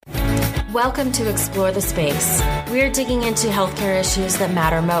Welcome to Explore the Space. We're digging into healthcare issues that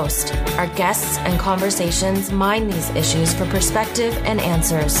matter most. Our guests and conversations mine these issues for perspective and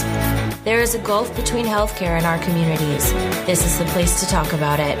answers. There is a gulf between healthcare and our communities. This is the place to talk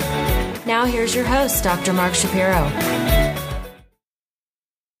about it. Now here's your host, Dr. Mark Shapiro.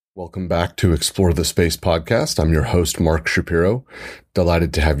 Welcome back to Explore the Space podcast. I'm your host, Mark Shapiro.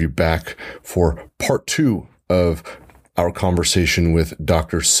 Delighted to have you back for part 2 of our conversation with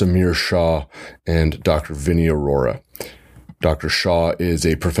Dr. Samir Shah and Dr. Vinny Arora. Dr. Shah is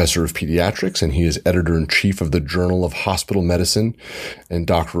a professor of pediatrics, and he is editor-in-chief of the Journal of Hospital Medicine. And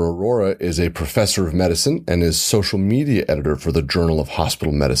Dr. Arora is a professor of medicine and is social media editor for the Journal of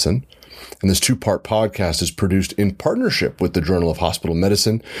Hospital Medicine. And this 2-part podcast is produced in partnership with the Journal of Hospital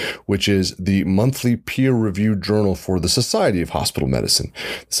Medicine, which is the monthly peer-reviewed journal for the Society of Hospital Medicine.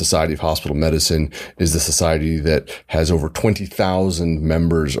 The Society of Hospital Medicine is the society that has over 20,000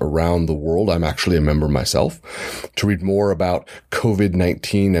 members around the world. I'm actually a member myself. To read more about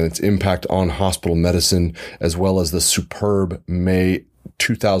COVID-19 and its impact on hospital medicine, as well as the superb May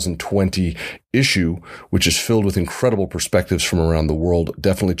 2020 issue, which is filled with incredible perspectives from around the world,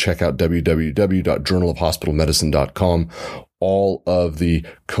 definitely check out www.journalofhospitalmedicine.com. All of the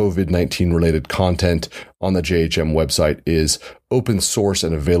COVID-19 related content on the JHM website is open source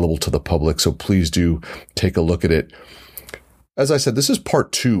and available to the public, so please do take a look at it. As I said, this is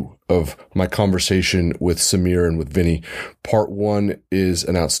part 2 of my conversation with Samir and with Vinny. Part 1 is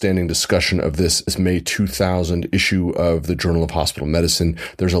an outstanding discussion of this May 2000 issue of the Journal of Hospital Medicine.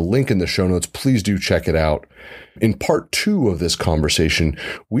 There's a link in the show notes. Please do check it out. In part 2 of this conversation,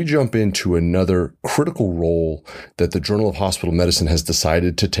 we jump into another critical role that the Journal of Hospital Medicine has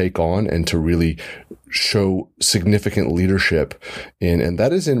decided to take on and to really show significant leadership in, and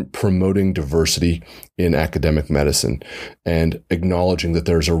that is in promoting diversity in academic medicine and acknowledging that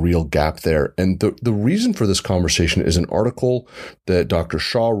there's a real gap there. And the reason for this conversation is an article that Dr.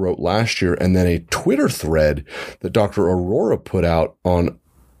 Shah wrote last year, and then a Twitter thread that Dr. Arora put out on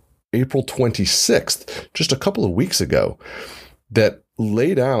April 26th, just a couple of weeks ago, that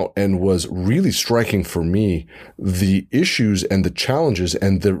laid out and was really striking for me the issues and the challenges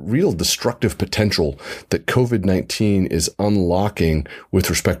and the real destructive potential that COVID-19 is unlocking with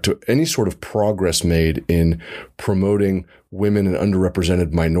respect to any sort of progress made in promoting women and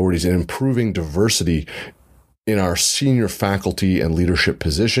underrepresented minorities and improving diversity in our senior faculty and leadership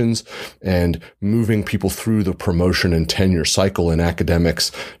positions, and moving people through the promotion and tenure cycle in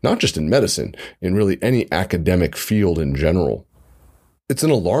academics, not just in medicine, in really any academic field in general. It's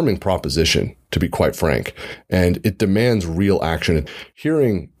an alarming proposition, to be quite frank, and it demands real action.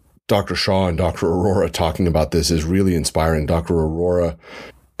 Hearing Dr. Shah and Dr. Arora talking about this is really inspiring. Dr. Arora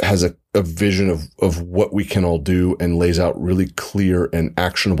has a vision of what we can all do and lays out really clear and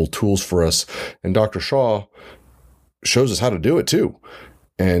actionable tools for us. And Dr. Shah shows us how to do it too.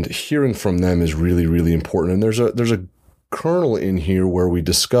 And hearing from them is really, really important. And there's a kernel in here where we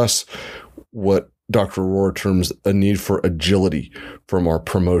discuss what Dr. Arora terms a need for agility from our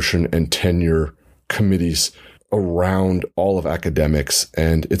promotion and tenure committees around all of academics.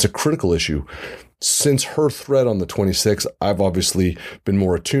 And it's a critical issue. Since her thread on the 26th, I've obviously been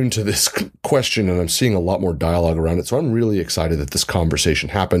more attuned to this question, and I'm seeing a lot more dialogue around it. So I'm really excited that this conversation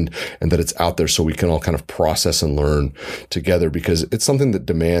happened and that it's out there so we can all kind of process and learn together, because it's something that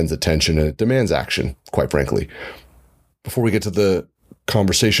demands attention and it demands action, quite frankly. Before we get to the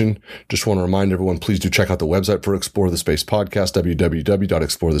conversation, just want to remind everyone, please do check out the website for Explore the Space podcast,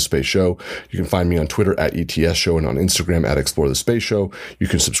 www.explorethespaceshow. You can find me on Twitter at ETS Show and on Instagram at Explore the Space Show. You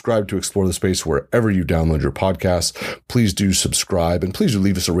can subscribe to Explore the Space wherever you download your podcasts. Please do subscribe, and please do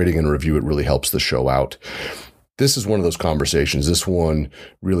leave us a rating and a review. It really helps the show out. This is one of those conversations. This one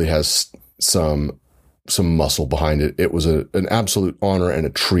really has some muscle behind it. It was an absolute honor and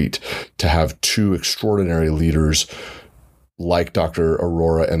a treat to have 2 extraordinary leaders like Dr.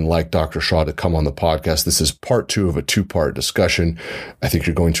 Arora and like Dr. Shah to come on the podcast. This is part 2 of a 2-part discussion. I think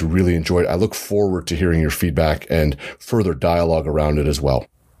you're going to really enjoy it. I look forward to hearing your feedback and further dialogue around it as well.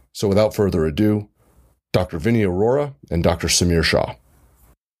 So without further ado, Dr. Vinny Arora and Dr. Samir Shah.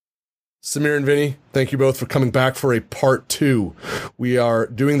 Samir and Vinny, thank you both for coming back for a part 2. We are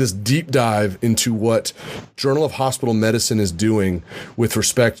doing this deep dive into what Journal of Hospital Medicine is doing with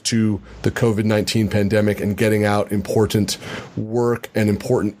respect to the COVID-19 pandemic and getting out important work and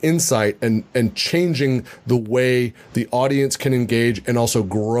important insight and changing the way the audience can engage and also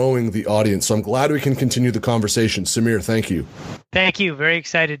growing the audience. So I'm glad we can continue the conversation. Samir, thank you. Thank you. Very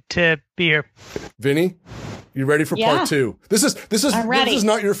excited to be here. Vinny? You ready for part two? This is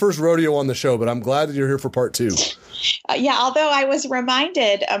not your first rodeo on the show, but I'm glad that you're here for part two. Although I was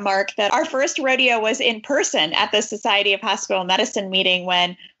reminded, Mark, that our first rodeo was in person at the Society of Hospital Medicine meeting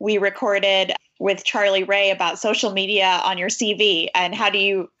when we recorded with Charlie Ray about social media on your CV and how do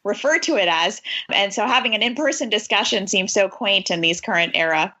you refer to it as. And so having an in-person discussion seems so quaint in these current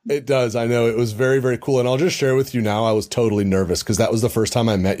era. It does. I know. It was very, very cool. And I'll just share with you now, I was totally nervous because that was the first time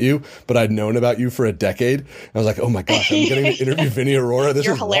I met you, but I'd known about you for a decade. I was like, oh my gosh, I'm getting to interview Vinnie Arora. This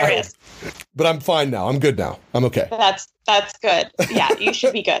You're is hilarious. Wild. But I'm fine now. I'm good now. I'm okay. That's good. Yeah, you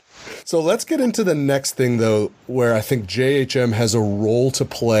should be good. So let's get into the next thing, though, where I think JHM has a role to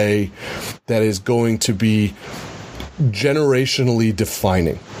play that is going to be generationally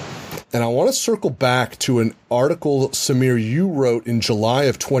defining. And I want to circle back to an article, Samir, you wrote in July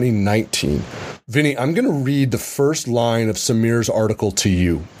of 2019. Vinnie, I'm going to read the first line of Samir's article to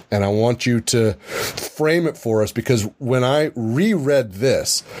you. And I want you to frame it for us, because when I reread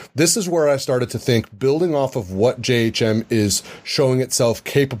this is where I started to think, building off of what JHM is showing itself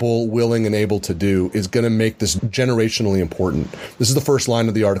capable, willing, and able to do is going to make this generationally important. This is the first line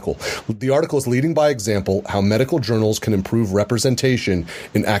of the article. The article is Leading by Example, How Medical Journals Can Improve Representation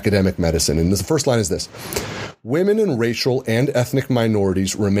in Academic Medicine. And the first line is this: women and racial and ethnic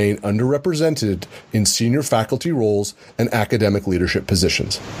minorities remain underrepresented in senior faculty roles and academic leadership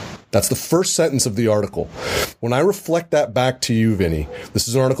positions. That's the first sentence of the article. When I reflect that back to you, Vinnie, this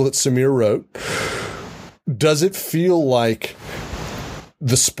is an article that Samir wrote. Does it feel like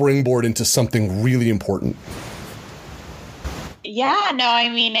the springboard into something really important? Yeah, no, I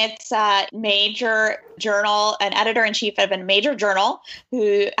mean, it's a major journal, an editor-in-chief of a major journal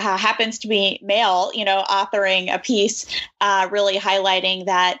who happens to be male, authoring a piece really highlighting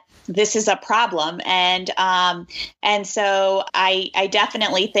that this is a problem. And so I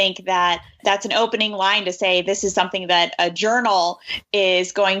definitely think that that's an opening line to say this is something that a journal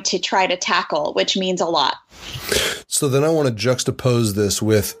is going to try to tackle, which means a lot. So then I want to juxtapose this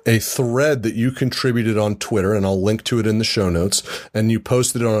with a thread that you contributed on Twitter, and I'll link to it in the show notes. And you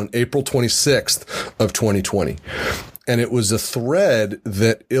posted it on April 26th of 2020. And it was a thread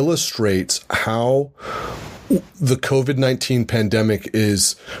that illustrates how the COVID-19 pandemic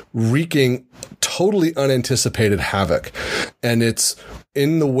is wreaking totally unanticipated havoc. And it's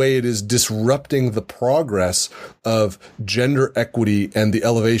in the way it is disrupting the progress of gender equity and the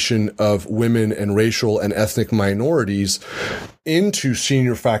elevation of women and racial and ethnic minorities into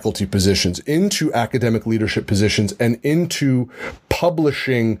senior faculty positions, into academic leadership positions, and into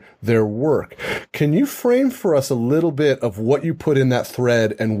publishing their work. Can you frame for us a little bit of what you put in that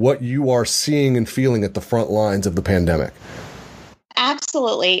thread and what you are seeing and feeling at the front lines of the pandemic?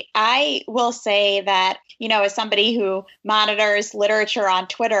 Absolutely. I will say that, as somebody who monitors literature on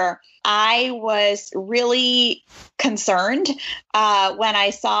Twitter, I was really concerned when I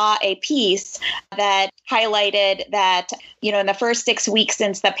saw a piece that highlighted that, in the first 6 weeks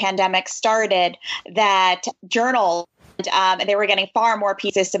since the pandemic started, that journals, they were getting far more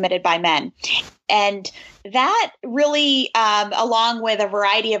pieces submitted by men. And that really, along with a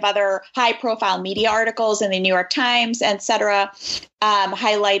variety of other high-profile media articles in the New York Times, et cetera,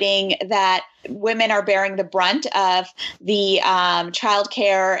 highlighting that women are bearing the brunt of the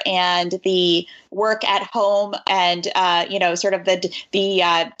childcare and the work at home, and sort of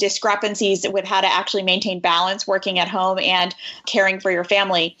the discrepancies with how to actually maintain balance working at home and caring for your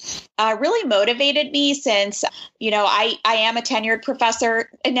family, really motivated me, since I am a tenured professor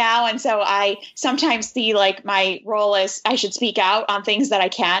now, and so I sometimes see like my role as I should speak out on things that I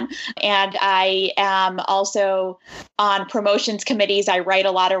can, and I am also on promotions committees. I write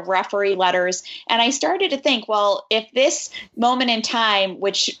a lot of referee letters, and I started to think, well, if this moment in time,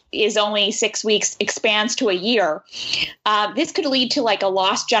 which is only 6 weeks, expands to a year, this could lead to like a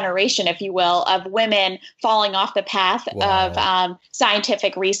lost generation, if you will, of women falling off the path of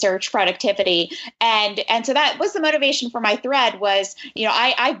scientific research productivity. And so that was the motivation for my thread was,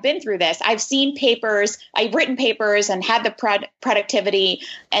 I've been through this. I've seen papers, I've written papers and had the productivity,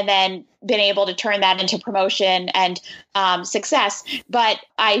 and then been able to turn that into promotion and success. But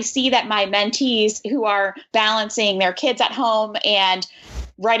I see that my mentees who are balancing their kids at home and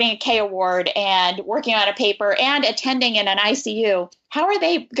writing a K award and working on a paper and attending in an ICU, how are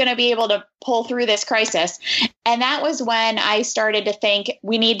they going to be able to pull through this crisis? And that was when I started to think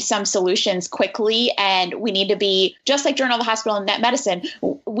we need some solutions quickly, and we need to be, just like Journal of Hospital and Medicine,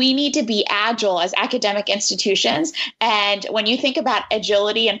 we need to be agile as academic institutions. And when you think about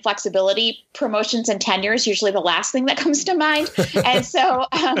agility and flexibility, promotions and tenure is usually the last thing that comes to mind. And so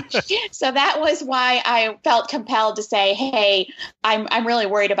that was why I felt compelled to say, hey, I'm really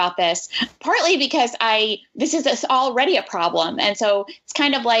worried about this, partly because this is already a problem. And so it's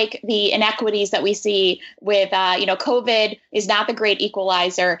kind of like the inequities that we see with, COVID is not the great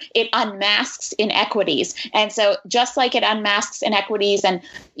equalizer. It unmasks inequities. And so just like it unmasks inequities and,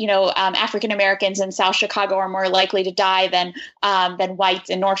 African Americans in South Chicago are more likely to die than whites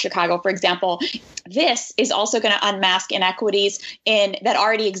in North Chicago, for example, this is also going to unmask inequities that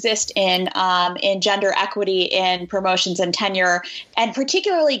already exist in gender equity in promotions and tenure, and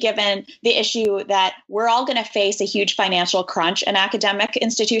particularly given the issue that we're all going to face a huge financial crunch in academic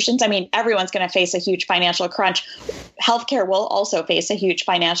institutions. I mean, everyone's going to face a huge financial crunch. Healthcare will also face a huge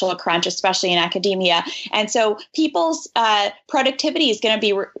financial crunch, especially in academia. And so people's productivity is going to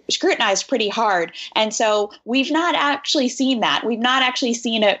be scrutinized pretty hard. And so we've not actually seen that. We've not actually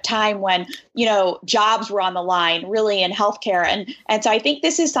seen a time when, jobs were on the line really in healthcare. And so I think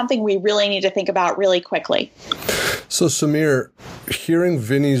this is something we really need to think about really quickly. So Samir, hearing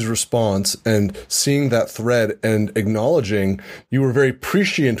Vinny's response and seeing that thread and acknowledging you were very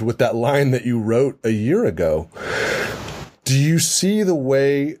prescient with that line that you wrote a year ago, do you see the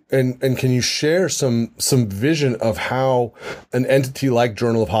way, and can you share some vision of how an entity like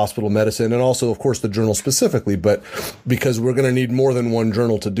Journal of Hospital Medicine, and also, of course, the journal specifically, but because we're going to need more than one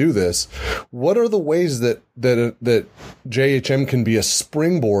journal to do this, what are the ways that JHM can be a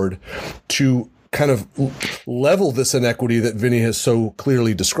springboard to kind of level this inequity that Vinny has so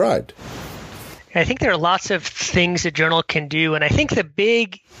clearly described? I think there are lots of things a journal can do, and I think the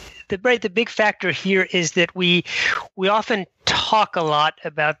big factor here is that we often talk a lot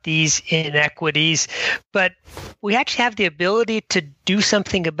about these inequities, but we actually have the ability to do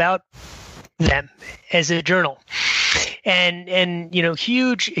something about them as a journal. And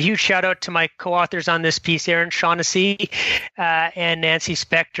huge shout out to my co-authors on this piece, Erin Shaughnessy and Nancy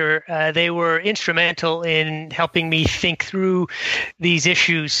Spector. They were instrumental in helping me think through these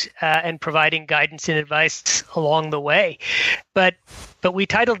issues and providing guidance and advice along the way. But we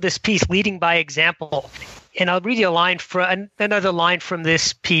titled this piece "Leading by Example." And I'll read you another line from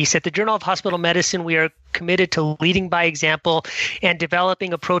this piece. At the Journal of Hospital Medicine, we are committed to leading by example and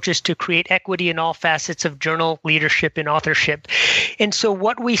developing approaches to create equity in all facets of journal leadership and authorship. And so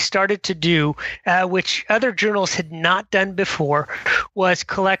what we started to do, which other journals had not done before, was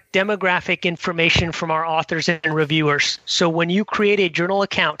collect demographic information from our authors and reviewers. So when you create a journal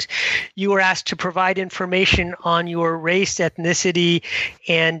account, you are asked to provide information on your race, ethnicity,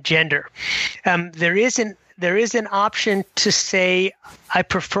 and gender. There is an option to say, I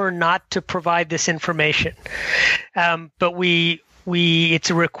prefer not to provide this information. But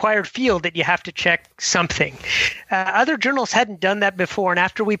it's a required field that you have to check something. Other journals hadn't done that before. And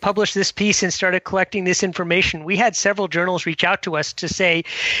after we published this piece and started collecting this information, we had several journals reach out to us to say,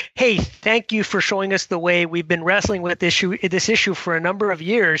 hey, thank you for showing us the way. We've been wrestling with this issue for a number of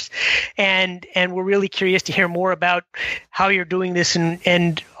years. And we're really curious to hear more about how you're doing this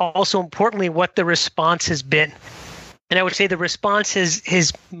and also importantly, what the response has been. And I would say the response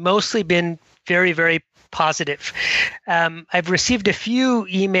has mostly been very, very positive. I've received a few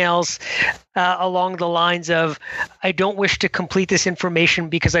emails along the lines of, I don't wish to complete this information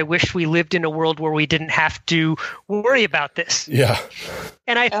because I wish we lived in a world where we didn't have to worry about this. Yeah.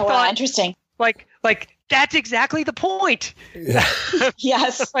 And I thought, wow, interesting. Like that's exactly the point. Yeah.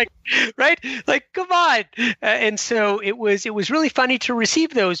 Yes. Right? Come on. And so it was really funny to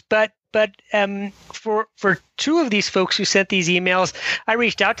receive those, but for two of these folks who sent these emails, I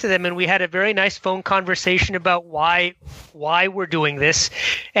reached out to them and we had a very nice phone conversation about why we're doing this.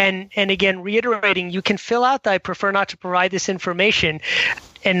 And again, reiterating, you can fill out the I prefer not to provide this information.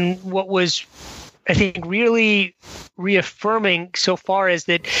 And what was, I think, really reaffirming so far is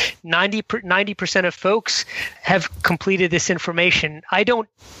that 90% of folks have completed this information. I don't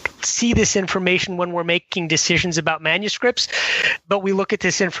see this information when we're making decisions about manuscripts, but we look at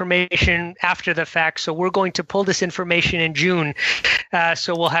this information after the fact. So we're going to pull this information in June.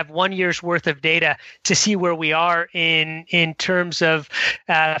 So we'll have 1 year's worth of data to see where we are in terms of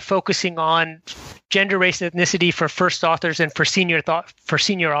focusing on gender, race, and ethnicity for first authors and for senior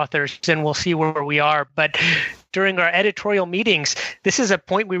authors, and we'll see where we are. But during our editorial meetings, this is a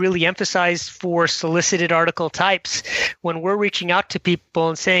point we really emphasize for solicited article types. When we're reaching out to people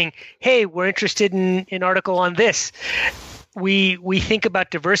and saying, hey, we're interested in an article on this, we think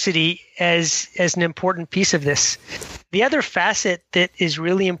about diversity as an important piece of this. The other facet that is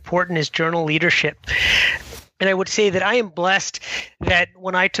really important is journal leadership. And I would say that I am blessed that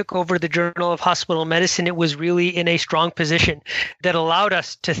when I took over the Journal of Hospital Medicine, it was really in a strong position that allowed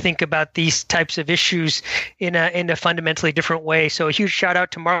us to think about these types of issues in a fundamentally different way. So a huge shout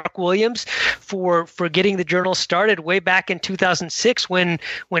out to Mark Williams for getting the journal started way back in 2006 when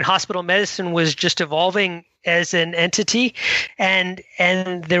hospital medicine was just evolving as an entity, and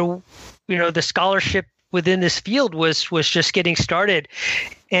there, the scholarship within this field was just getting started.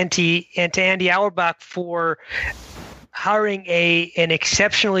 And to Andy Auerbach for hiring an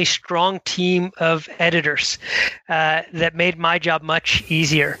exceptionally strong team of editors that made my job much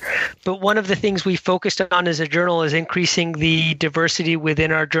easier. But one of the things we focused on as a journal is increasing the diversity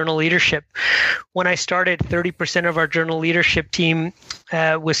within our journal leadership. When I started, 30% of our journal leadership team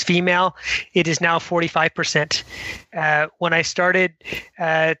was female. It is now 45%. When I started,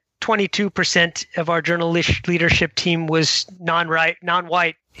 22% of our journal leadership team was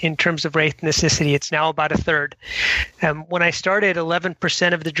non-white in terms of race and ethnicity. It's now about a third. When I started,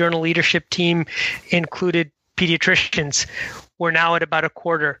 11% of the journal leadership team included pediatricians. We're now at about a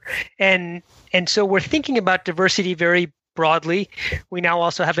quarter. And so we're thinking about diversity very broadly. We now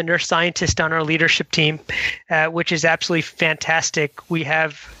also have a nurse scientist on our leadership team, which is absolutely fantastic. We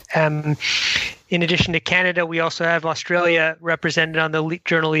have, in addition to Canada, we also have Australia represented on the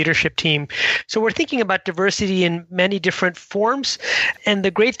journal leadership team. So we're thinking about diversity in many different forms. And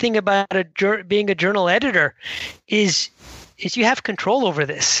the great thing about being a journal editor is you have control over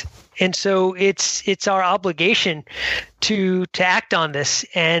this. And so it's our obligation to act on this.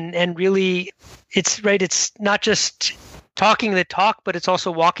 And really, it's not just talking the talk, but it's also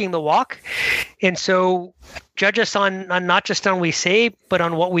walking the walk. And so judge us on not just on what we say, but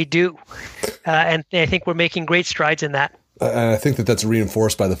on what we do. And I think we're making great strides in that. And I think that that's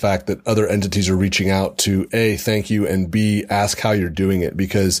reinforced by the fact that other entities are reaching out to A, thank you, and B, ask how you're doing it.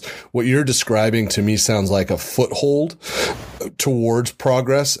 Because what you're describing to me sounds like a foothold towards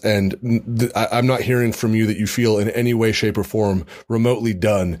progress. And I'm not hearing from you that you feel in any way, shape, or form remotely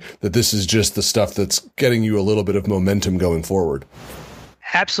done, that this is just the stuff that's getting you a little bit of momentum going forward.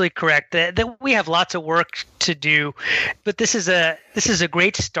 Absolutely correct. That we have lots of work to do, but this is a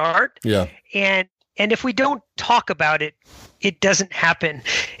great start. Yeah. And if we don't talk about it, it doesn't happen.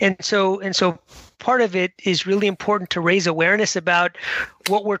 And so part of it is really important to raise awareness about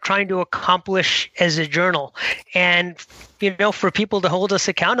what we're trying to accomplish as a journal. And, for people to hold us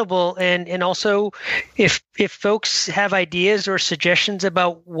accountable. And also if folks have ideas or suggestions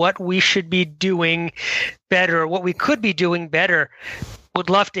about what we should be doing better, or what we could be doing better, would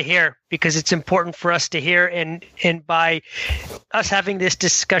love to hear, because it's important for us to hear. And by us having this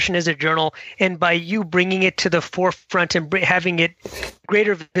discussion as a journal, and by you bringing it to the forefront and having it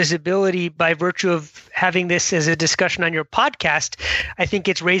greater visibility by virtue of having this as a discussion on your podcast, I think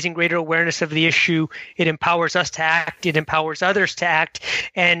it's raising greater awareness of the issue. It empowers us to act. It empowers others to act.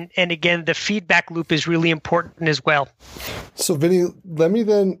 And again, the feedback loop is really important as well. So Vinny, let me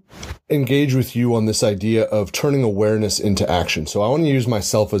then engage with you on this idea of turning awareness into action. So I want to use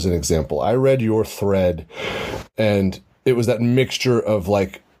myself as an example. I read your thread, and it was that mixture of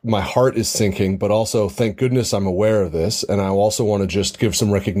like, my heart is sinking, but also thank goodness I'm aware of this. And I also want to just give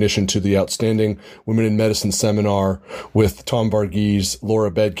some recognition to the outstanding Women in Medicine seminar with Tom Varghese, Laura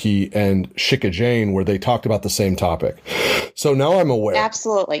Bedke, and Shika Jain, where they talked about the same topic. So now I'm aware.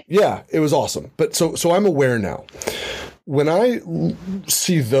 Absolutely. Yeah, it was awesome. But so I'm aware now. When I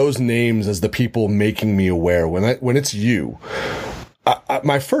see those names as the people making me aware, when it's you,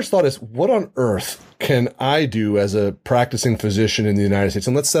 my first thought is, what on earth can I do as a practicing physician in the United States?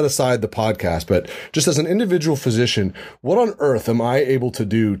 And let's set aside the podcast, but just as an individual physician, what on earth am I able to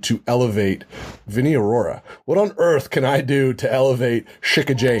do to elevate Vinny Arora? What on earth can I do to elevate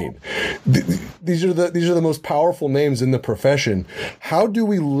Shika Jain? These are the most powerful names in the profession. How do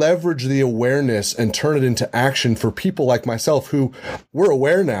we leverage the awareness and turn it into action for people like myself, who we're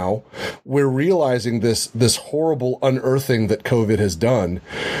aware now? We're realizing this horrible unearthing that COVID has done.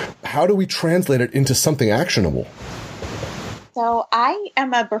 How do we translate it into something actionable? So I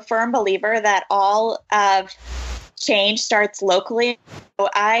am a firm believer that all of change starts locally. So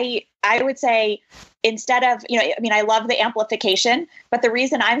I would say, instead of, I love the amplification, but the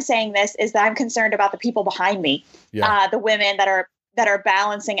reason I'm saying this is that I'm concerned about the people behind me, the women that are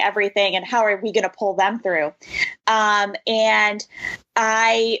balancing everything, and how are we going to pull them through? And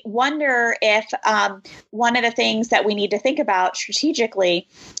I wonder if one of the things that we need to think about strategically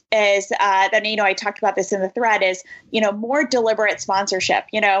is that, I talked about this in the thread, is, more deliberate sponsorship.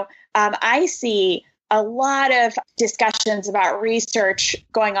 I see a lot of discussions about research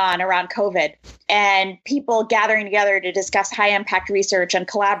going on around COVID and people gathering together to discuss high impact research and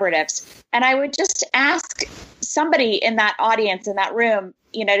collaboratives. And I would just ask somebody in that audience, in that room,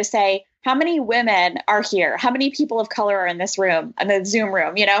 to say, how many women are here? How many people of color are in this room, in the Zoom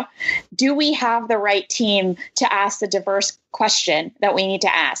room? Do we have the right team to ask the diverse question that we need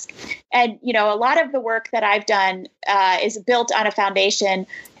to ask? And, a lot of the work that I've done is built on a foundation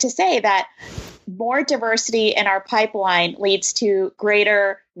to say that more diversity in our pipeline leads to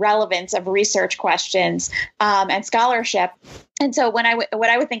greater relevance of research questions and scholarship. And so what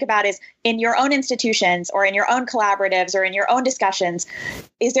I would think about is in your own institutions or in your own collaboratives or in your own discussions,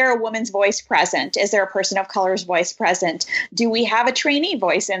 is there a woman's voice present? Is there a person of color's voice present? Do we have a trainee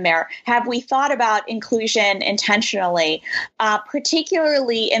voice in there? Have we thought about inclusion intentionally,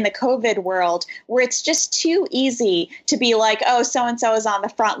 particularly in the COVID world where it's just too easy to be like, oh, so-and-so is on the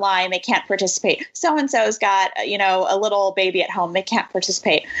front line, they can't participate. So-and-so's got, a little baby at home, they can't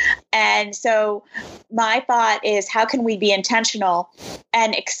participate. And so my thought is, how can we be intentional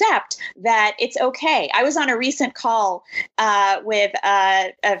and accept that it's okay? I was on a recent call with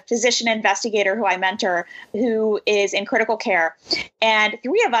a physician investigator who I mentor who is in critical care. And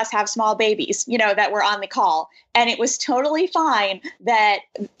 3 of us have small babies, that were on the call. And it was totally fine that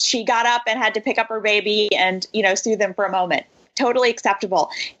she got up and had to pick up her baby and, soothe them for a moment. Totally acceptable.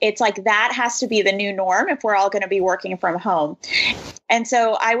 It's like that has to be the new norm if we're all going to be working from home. And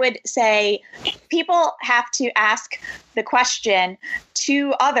so I would say people have to ask the question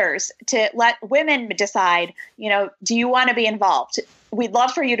to others to let women decide, do you want to be involved? We'd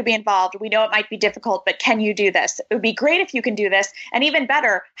love for you to be involved. We know it might be difficult, but can you do this? It would be great if you can do this. And even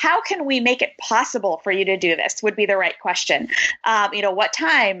better, how can we make it possible for you to do this would be the right question. What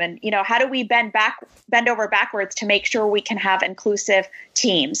time and, how do we bend over backwards to make sure we can have inclusive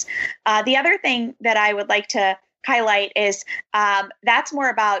teams? The other thing that I would like to highlight is that's more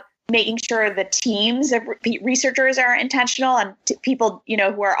about making sure the teams of researchers are intentional and people,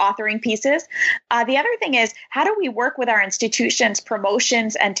 who are authoring pieces. The other thing is, how do we work with our institutions,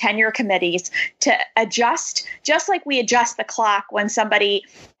 promotions, and tenure committees to adjust, just like we adjust the clock when somebody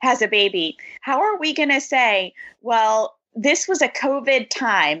has a baby? How are we going to say, well, this was a COVID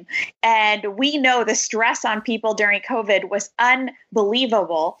time, and we know the stress on people during COVID was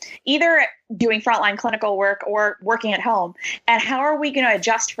unbelievable, either doing frontline clinical work or working at home. And how are we going to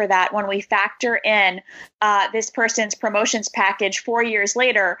adjust for that when we factor in this person's promotions package 4 years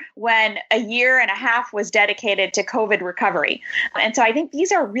later when a year and a half was dedicated to COVID recovery? And so I think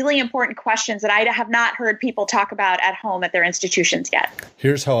these are really important questions that I have not heard people talk about at home at their institutions yet.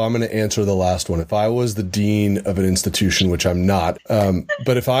 Here's how I'm going to answer the last one. If I was the dean of an institution, which I'm not,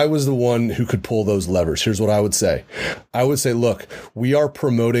 but if I was the one who could pull those levers, here's what I would say. I would say, look, we are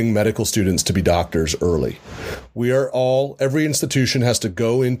promoting medical students to be doctors early. Every institution has to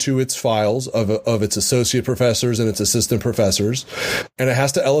go into its files of its associate professors and its assistant professors, and it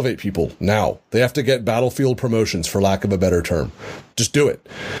has to elevate people now. They have to get battlefield promotions, for lack of a better term. Just do it.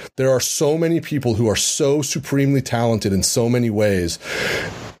 There are so many people who are so supremely talented in so many ways.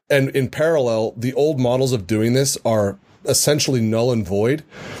 And in parallel, the old models of doing this are essentially null and void.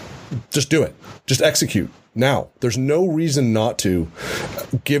 Just do it. Just execute. Now, there's no reason not to.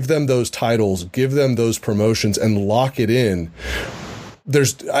 Give them those titles, give them those promotions, and lock it in.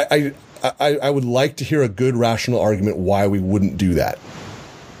 I would like to hear a good rational argument why we wouldn't do that.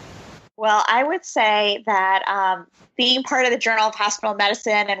 Well, I would say that being part of the Journal of Hospital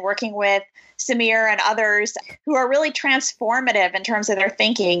Medicine and working with Samir and others who are really transformative in terms of their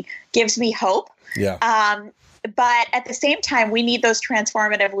thinking gives me hope. Yeah. But at the same time, we need those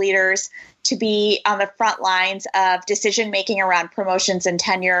transformative leaders to be on the front lines of decision-making around promotions and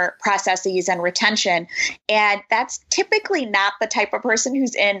tenure processes and retention. And that's typically not the type of person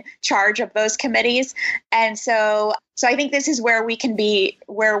who's in charge of those committees. And so I think this is where we can be,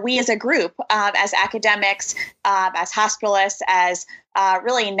 where we as a group, as academics, as hospitalists, as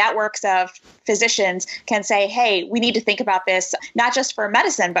really networks of physicians can say, hey, we need to think about this, not just for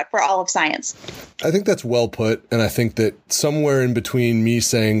medicine, but for all of science. I think that's well put. And I think that somewhere in between me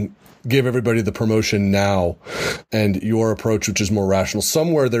saying, give everybody the promotion now and your approach, which is more rational,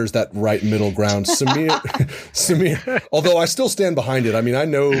 somewhere there's that right middle ground. Samir, although I still stand behind it. I mean, I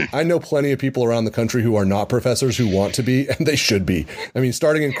know plenty of people around the country who are not professors who want to be, and they should be. I mean,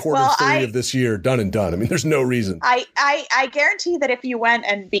 starting in quarter three of this year, done and done. I mean, there's no reason. I guarantee that if you went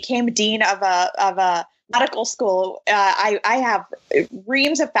and became dean of a medical school, I have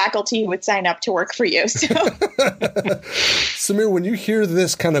reams of faculty who would sign up to work for you. So. Samir, when you hear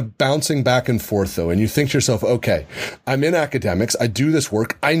this kind of bouncing back and forth, though, and you think to yourself, okay, I'm in academics, I do this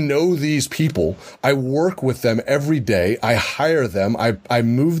work, I know these people, I work with them every day, I hire them, I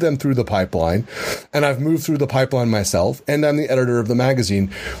move them through the pipeline, and I've moved through the pipeline myself, and I'm the editor of the magazine.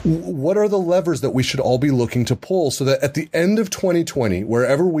 What are the levers that we should all be looking to pull so that at the end of 2020,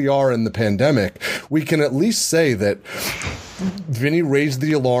 wherever we are in the pandemic, we can at least say that Vinny raised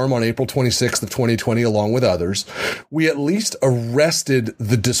the alarm on April 26th of 2020 along with others. We at least arrested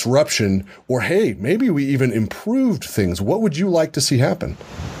the disruption, or hey, maybe we even improved things. What would you like to see happen?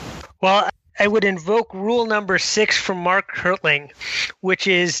 Well, I would invoke rule number 6 from Mark Hertling, which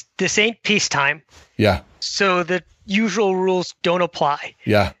is this ain't peacetime. Yeah. So the usual rules don't apply.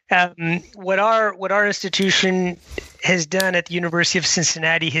 Yeah. What our institution has done at the University of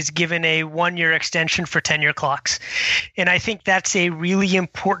Cincinnati has given a 1-year extension for tenure clocks. And I think that's a really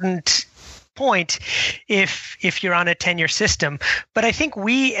important point if you're on a tenure system. But I think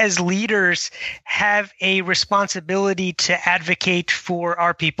we as leaders have a responsibility to advocate for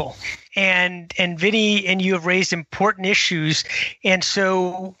our people. And Vinny and you have raised important issues. And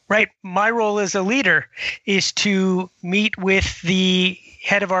so, right, my role as a leader is to meet with the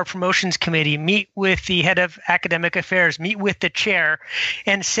head of our promotions committee, meet with the head of academic affairs, meet with the chair,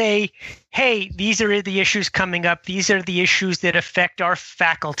 and say, hey, these are the issues coming up. These are the issues that affect our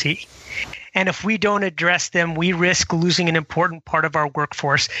faculty. And if we don't address them, we risk losing an important part of our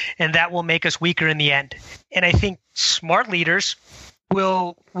workforce, and that will make us weaker in the end. And I think smart leaders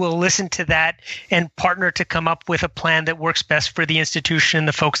will listen to that and partner to come up with a plan that works best for the institution and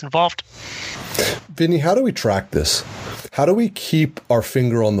the folks involved. Vinny, how do we track this? How do we keep our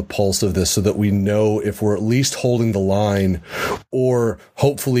finger on the pulse of this so that we know if we're at least holding the line or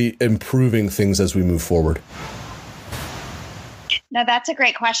hopefully improving things as we move forward? No, that's a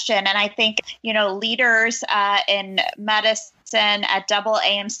great question. And I think, leaders in medicine at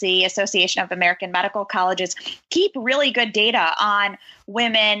AAMC, Association of American Medical Colleges, keep really good data on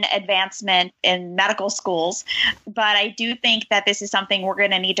women advancement in medical schools. But I do think that this is something we're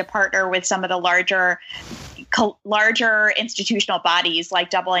going to need to partner with some of the larger institutional bodies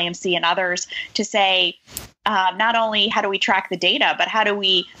like AAMC and others to say, not only how do we track the data, but how do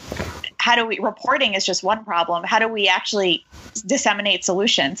we reporting is just one problem. How do we actually disseminate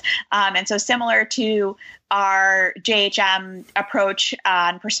solutions? And so similar to our JHM approach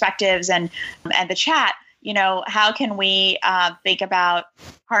on perspectives and the chat, how can we think about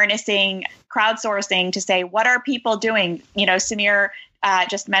harnessing crowdsourcing to say, what are people doing? Samir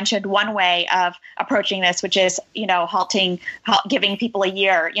just mentioned one way of approaching this, which is, giving people a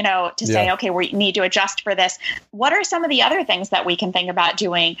year, to say, okay, we need to adjust for this. What are some of the other things that we can think about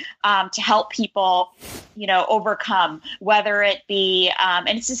doing to help people, overcome, whether it be, and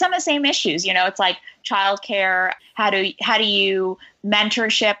it's some of the same issues, it's like childcare, how do you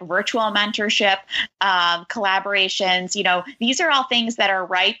mentorship, virtual mentorship, collaborations, these are all things that are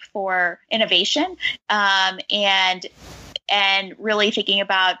ripe for innovation, and really thinking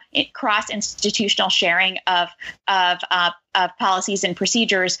about cross-institutional sharing of policies and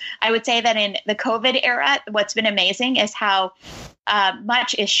procedures. I would say that in the COVID era, what's been amazing is how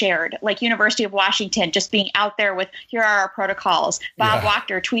much is shared, like University of Washington just being out there with, here are our protocols, Bob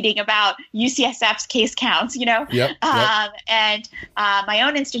Wachter tweeting about UCSF's case counts, and my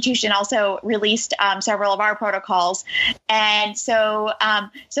own institution also released several of our protocols. And so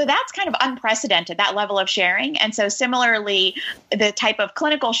that's kind of unprecedented, that level of sharing. And so similarly, the type of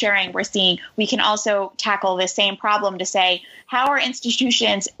clinical sharing we're seeing, we can also tackle the same problem to say, how are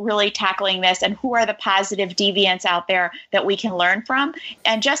institutions really tackling this, and who are the positive deviants out there that we can learn from?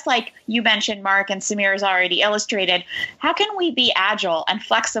 And just like you mentioned, Mark, and Samir has already illustrated, how can we be agile and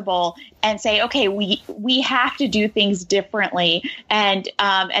flexible and say, okay, we have to do things differently, and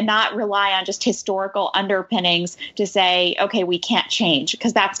not rely on just historical underpinnings to say, okay, we can't change,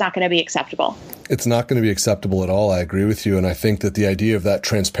 because that's not going to be acceptable. It's not going to be acceptable at all. I agree with you. And I think that the idea of that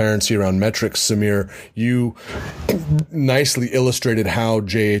transparency around metrics, Samir, you nicely illustrated how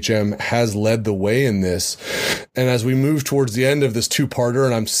JHM has led the way in this. And as we move towards the end of this two-parter,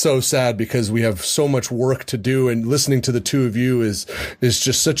 and I'm so sad because we have so much work to do, and listening to the two of you is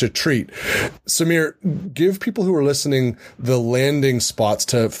just such a treat. Samir, give people who are listening the landing spots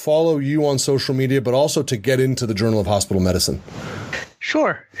to follow you on social media, but also to get into the Journal of Hospital Medicine.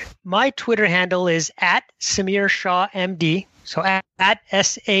 Sure. My Twitter handle is at Samir Shah MD. So at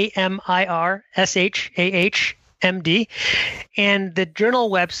SamirShahMD. And the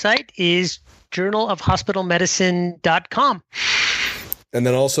journal website is journalofhospitalmedicine.com. And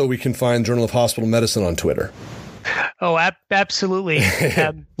then also we can find Journal of Hospital Medicine on Twitter. Oh, absolutely.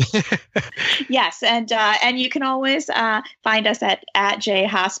 Yes, and you can always find us at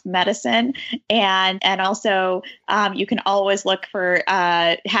JHosp Medicine, and also you can always look for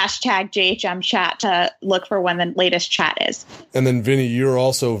hashtag JHM Chat to look for when the latest chat is. And then Vinny, you're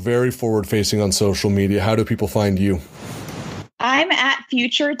also very forward facing on social media. How do people find you? I'm at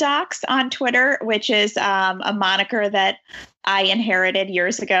Future Docs on Twitter, which is a moniker that I inherited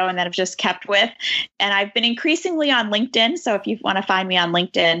years ago and that I've just kept with. And I've been increasingly on LinkedIn. So if you want to find me on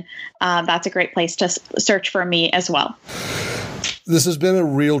LinkedIn, that's a great place to search for me as well. This has been a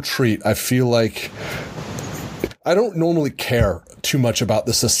real treat. I feel like I don't normally care too much about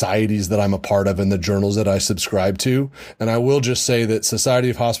the societies that I'm a part of and the journals that I subscribe to. And I will just say that Society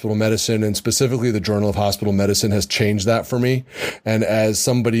of Hospital Medicine, and specifically the Journal of Hospital Medicine, has changed that for me. And as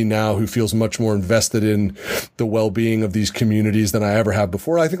somebody now who feels much more invested in the well-being of these communities than I ever have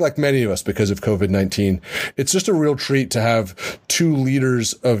before, I think like many of us because of COVID-19, it's just a real treat to have two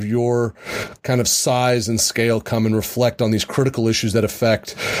leaders of your kind of size and scale come and reflect on these critical issues that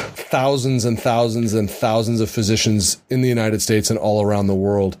affect thousands and thousands and thousands of physicians in the United States and all around the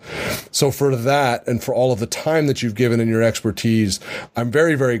world. So for that and for all of the time that you've given and your expertise, I'm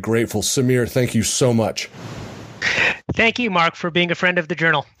very, very grateful. Samir, thank you so much. Thank you, Mark, for being a friend of the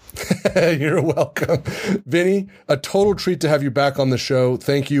journal. You're welcome. Vinny, a total treat to have you back on the show.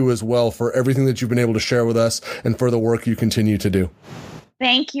 Thank you as well for everything that you've been able to share with us and for the work you continue to do.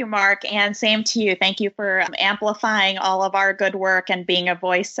 Thank you, Mark, and same to you. Thank you for amplifying all of our good work and being a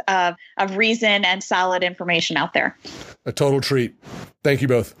voice of reason and solid information out there. A total treat. Thank you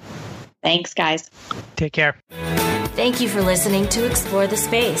both. Thanks, guys. Take care. Thank you for listening to Explore the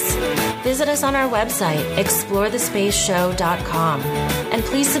Space. Visit us on our website, explorethespaceshow.com, and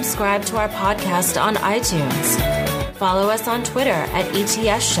please subscribe to our podcast on iTunes. Follow us on Twitter at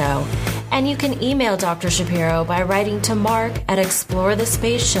ETS Show, and you can email Dr. Shapiro by writing to Mark at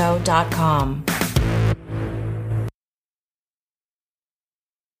explorethespaceshow.com.